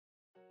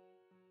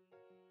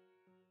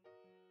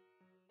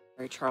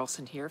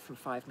Charleson here from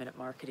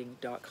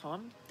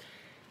 5minutemarketing.com.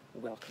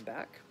 Welcome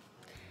back.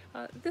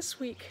 This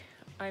week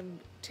I'm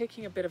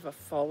taking a bit of a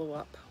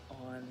follow-up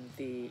on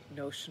the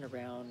notion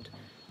around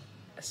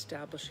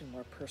establishing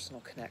more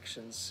personal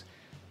connections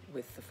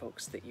with the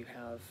folks that you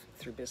have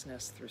through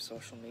business, through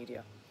social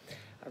media.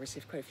 I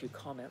received quite a few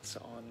comments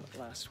on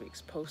last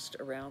week's post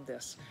around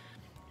this,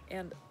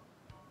 and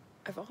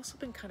I've also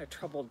been kind of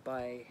troubled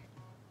by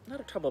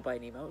not troubled by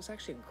an email. It was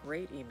actually a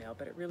great email,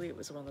 but it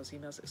was one of those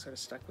emails that sort of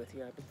stuck with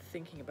you. I've been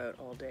thinking about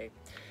all day,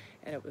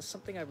 and it was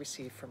something I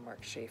received from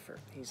Mark Schaefer.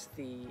 He's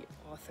the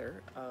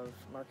author of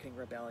Marketing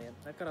Rebellion.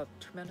 I've got a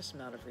tremendous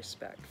amount of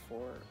respect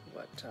for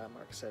what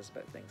Mark says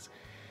about things,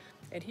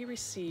 and he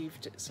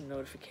received some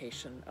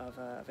notification of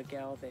a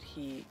gal that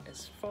he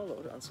has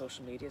followed on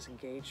social media, has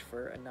engaged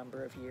for a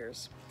number of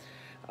years.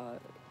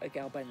 A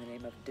gal by the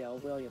name of Dell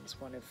Williams,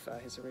 one of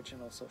his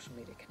original social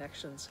media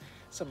connections,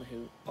 someone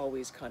who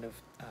always kind of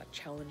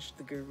challenged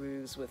the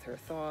gurus with her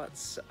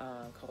thoughts,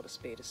 called a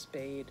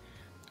spade,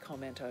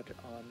 commented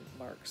on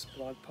Mark's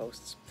blog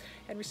posts,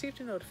 and received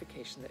a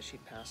notification that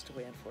she'd passed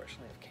away,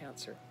 unfortunately, of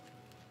cancer.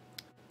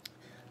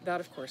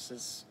 That, of course,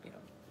 is,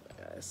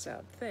 a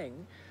sad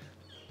thing.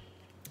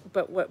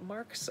 But what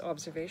Mark's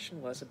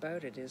observation was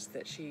about it is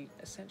that she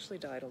essentially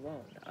died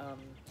alone.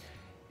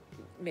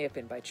 May have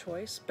been by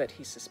choice, but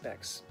he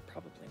suspects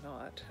probably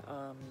not.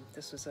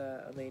 This was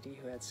a lady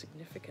who had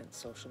significant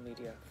social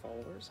media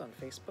followers on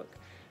Facebook,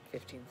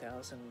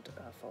 15,000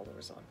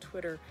 followers on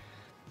Twitter,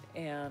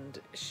 and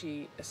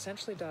she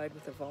essentially died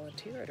with a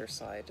volunteer at her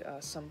side,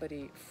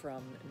 somebody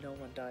from No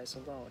One Dies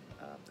Alone,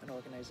 an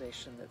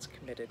organization that's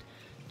committed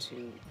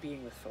to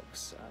being with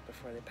folks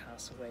before they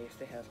pass away if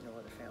they have no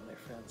other family or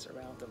friends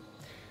around them.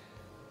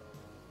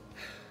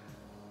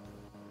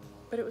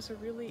 But it was a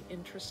really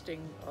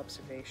interesting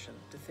observation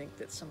to think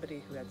that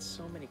somebody who had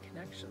so many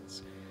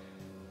connections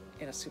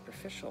in a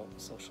superficial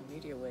social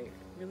media way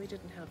really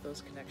didn't have those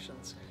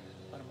connections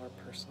on a more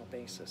personal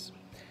basis.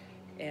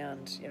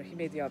 And he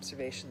made the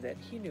observation that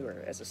he knew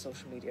her as a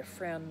social media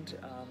friend,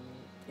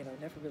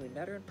 never really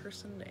met her in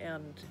person,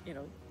 and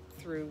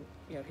through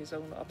his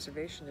own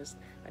observation is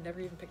I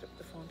never even picked up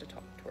the phone to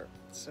talk to her.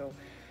 So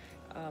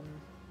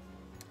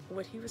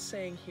what he was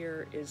saying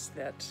here is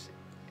that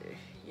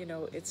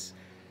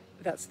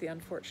that's the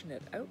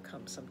unfortunate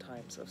outcome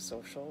sometimes of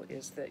social,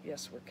 is that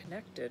yes, we're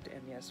connected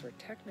and yes, we're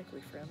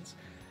technically friends,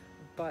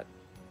 but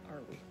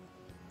are we,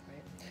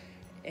 right?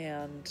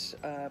 And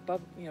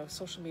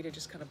social media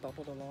just kind of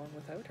bubbled along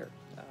without her.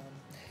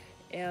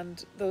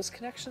 And those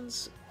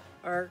connections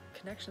are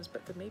connections,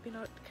 but they're maybe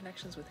not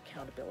connections with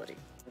accountability.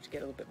 To get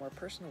a little bit more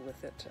personal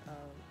with it,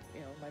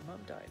 my mom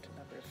died a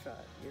number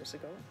of years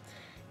ago,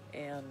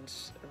 and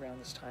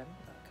around this time,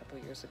 a couple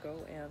of years ago,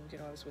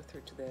 and I was with her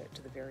to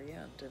the very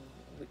end, and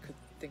we could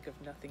think of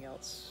nothing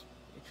else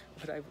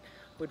what I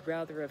would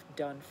rather have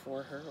done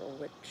for her, or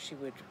what she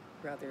would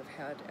rather have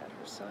had at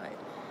her side.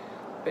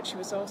 But she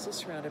was also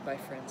surrounded by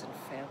friends and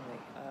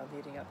family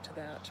leading up to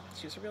that.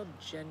 She was a real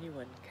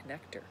genuine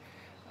connector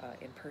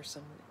in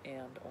person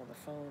and on the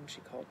phone.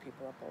 She called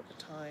people up all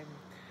the time.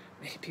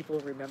 Many people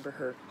remember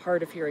her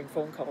hard of hearing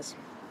phone calls.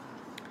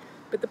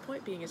 But the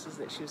point being is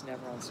that she was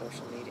never on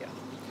social media.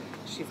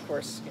 She, of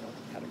course,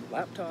 had a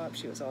laptop.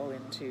 She was all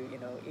into,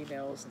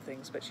 emails and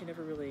things, but she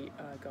never really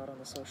got on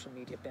the social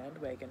media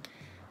bandwagon,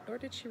 nor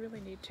did she really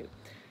need to.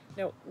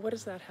 Now, what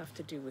does that have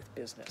to do with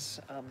business?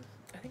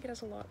 I think it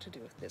has a lot to do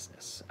with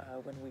business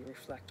when we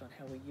reflect on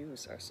how we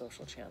use our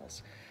social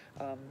channels.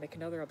 Make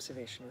another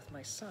observation with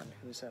my son,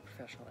 who's a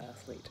professional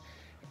athlete,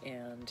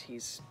 and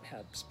he's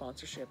had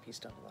sponsorship. He's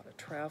done a lot of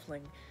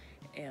traveling.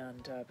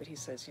 And but he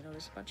says,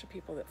 there's a bunch of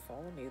people that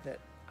follow me that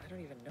I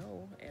don't even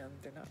know, and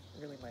they're not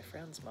really my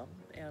friends, Mom.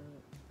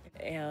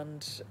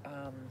 And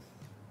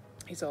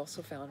he's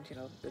also found,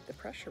 that the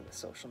pressure with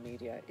social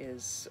media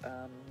is,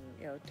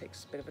 it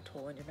takes a bit of a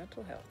toll on your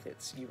mental health.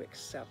 It's you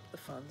accept the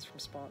funds from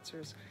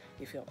sponsors,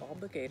 you feel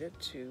obligated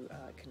to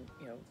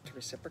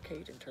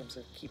reciprocate in terms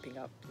of keeping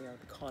up,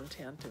 the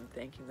content and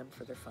thanking them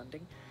for their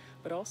funding.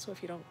 But also,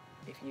 if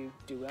you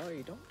do well or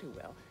you don't do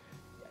well,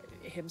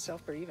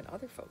 himself or even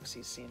other folks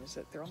he's seen is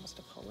that they're almost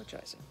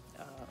apologizing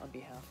on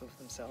behalf of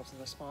themselves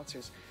and the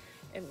sponsors,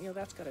 and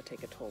that's got to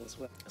take a toll as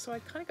well. So I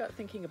kind of got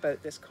thinking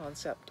about this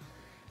concept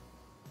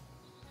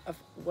of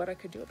what I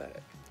could do about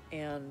it.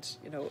 And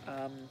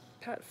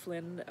Pat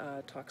Flynn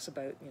talks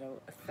about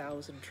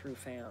 1,000 true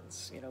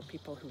fans,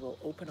 people who will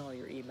open all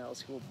your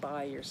emails, who will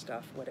buy your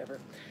stuff, whatever.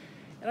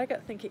 And I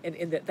got thinking,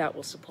 and that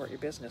will support your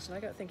business. And I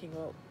got thinking,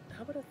 well,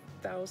 how about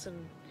 1,000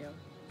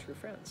 true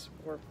friends,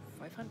 or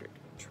 500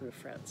 true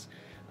friends,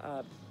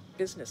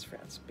 business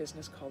friends,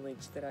 business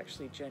colleagues that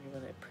actually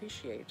genuinely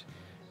appreciate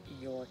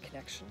your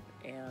connection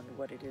and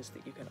what it is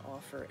that you can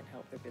offer and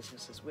help their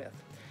businesses with.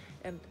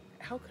 And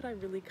how could I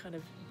really kind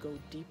of go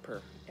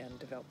deeper and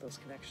develop those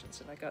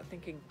connections? And I got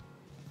thinking,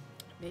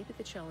 maybe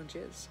the challenge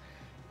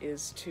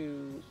is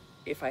to,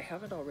 if I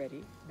haven't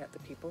already met the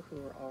people who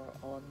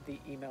are on the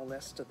email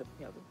list of the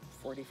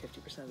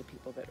 40-50% of the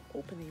people that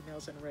open the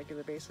emails on a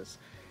regular basis,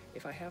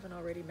 if I haven't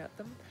already met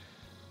them,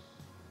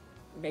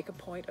 make a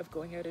point of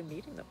going out and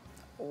meeting them.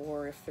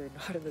 Or if they're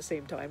not in the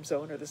same time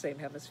zone or the same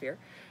hemisphere,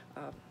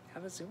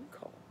 have a Zoom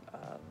call.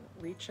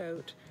 Reach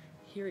out,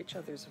 hear each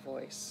other's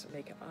voice,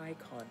 make eye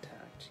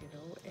contact,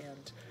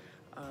 and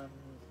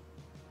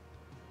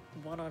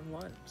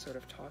one-on-one sort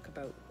of talk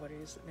about what it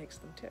is that makes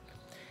them tick.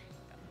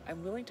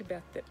 I'm willing to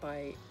bet that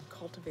by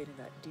cultivating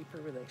that deeper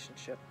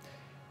relationship,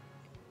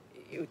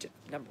 it would,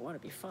 number one,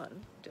 it'd be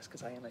fun, just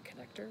because I am a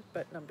connector,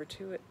 but number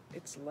two,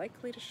 it's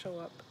likely to show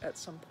up at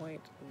some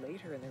point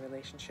later in the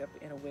relationship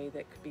in a way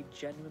that could be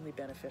genuinely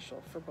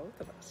beneficial for both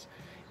of us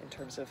in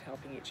terms of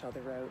helping each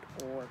other out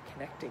or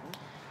connecting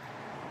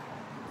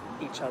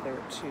each other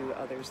to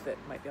others that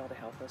might be able to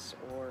help us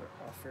or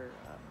offer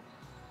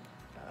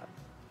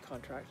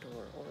contract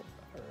or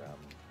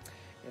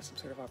some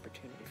sort of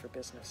opportunity for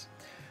business.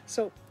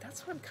 So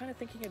that's what I'm kind of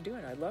thinking of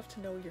doing. I'd love to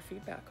know your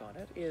feedback on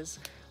it. Is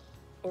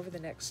over the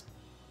next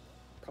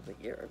probably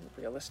year,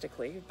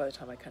 realistically, by the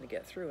time I kind of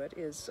get through it,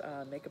 is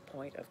make a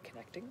point of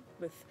connecting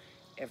with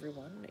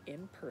everyone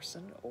in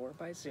person or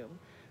by Zoom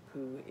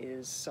who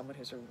is someone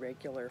who's a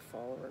regular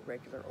follower,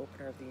 regular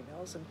opener of the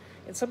emails. And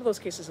in some of those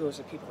cases,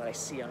 those are people that I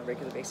see on a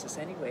regular basis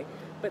anyway,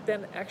 but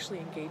then actually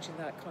engaging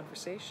that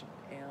conversation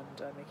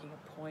and making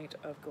a point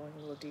of going a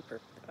little deeper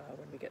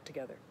when we get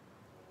together.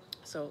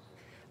 So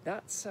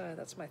that's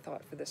my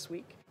thought for this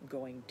week.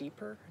 Going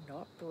deeper,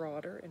 not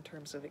broader in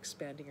terms of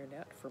expanding your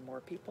net for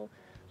more people,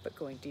 but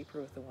going deeper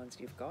with the ones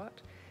you've got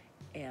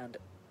and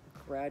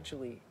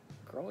gradually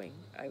growing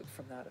out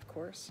from that, of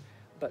course,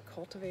 but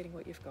cultivating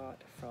what you've got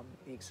from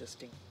the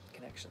existing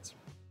connections.